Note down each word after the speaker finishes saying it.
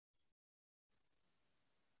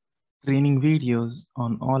Training videos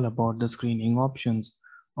on all about the screening options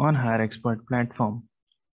on HireXpert platform.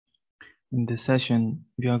 In this session,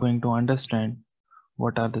 we are going to understand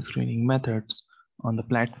what are the screening methods on the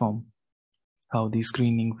platform, how the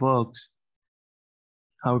screening works,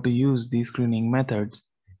 how to use these screening methods,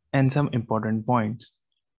 and some important points.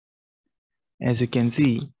 As you can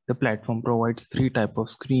see, the platform provides three types of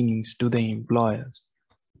screenings to the employers.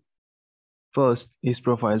 First is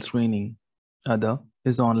profile screening, other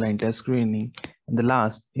is online test screening, and the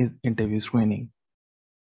last is interview screening.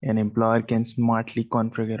 An employer can smartly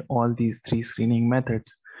configure all these three screening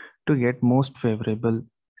methods to get most favorable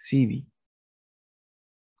CV.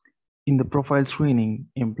 In the profile screening,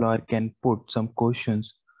 employer can put some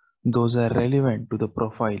questions those are relevant to the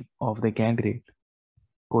profile of the candidate.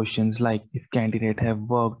 Questions like if candidate have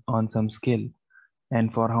worked on some skill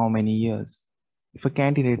and for how many years, if a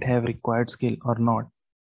candidate have required skill or not,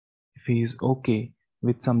 if he is okay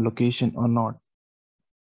with some location or not.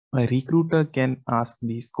 A recruiter can ask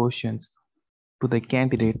these questions to the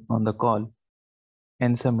candidate on the call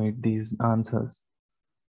and submit these answers.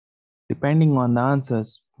 Depending on the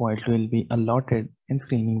answers, points will be allotted and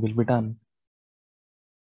screening will be done.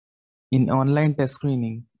 In online test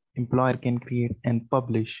screening, employer can create and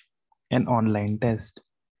publish an online test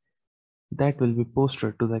that will be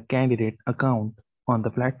posted to the candidate account on the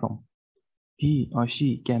platform. He or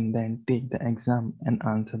she can then take the exam and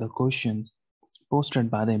answer the questions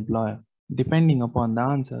posted by the employer. Depending upon the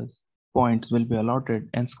answers, points will be allotted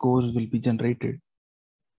and scores will be generated.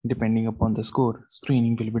 Depending upon the score,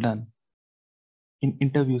 screening will be done. In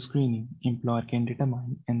interview screening, employer can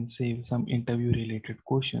determine and save some interview-related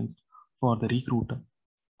questions for the recruiter.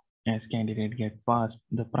 As candidates get past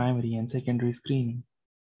the primary and secondary screening,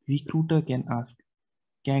 recruiter can ask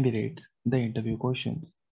candidates the interview questions.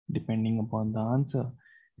 Depending upon the answer,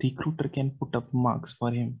 recruiter can put up marks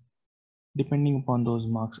for him. Depending upon those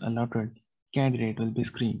marks allotted, candidate will be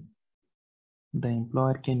screened. The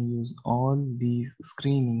employer can use all these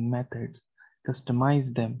screening methods,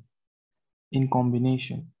 customize them in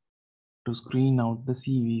combination to screen out the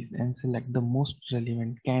CVs and select the most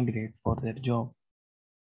relevant candidate for their job.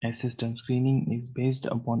 A system screening is based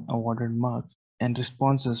upon awarded marks and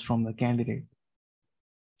responses from the candidate,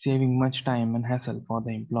 saving much time and hassle for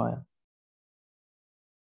the employer.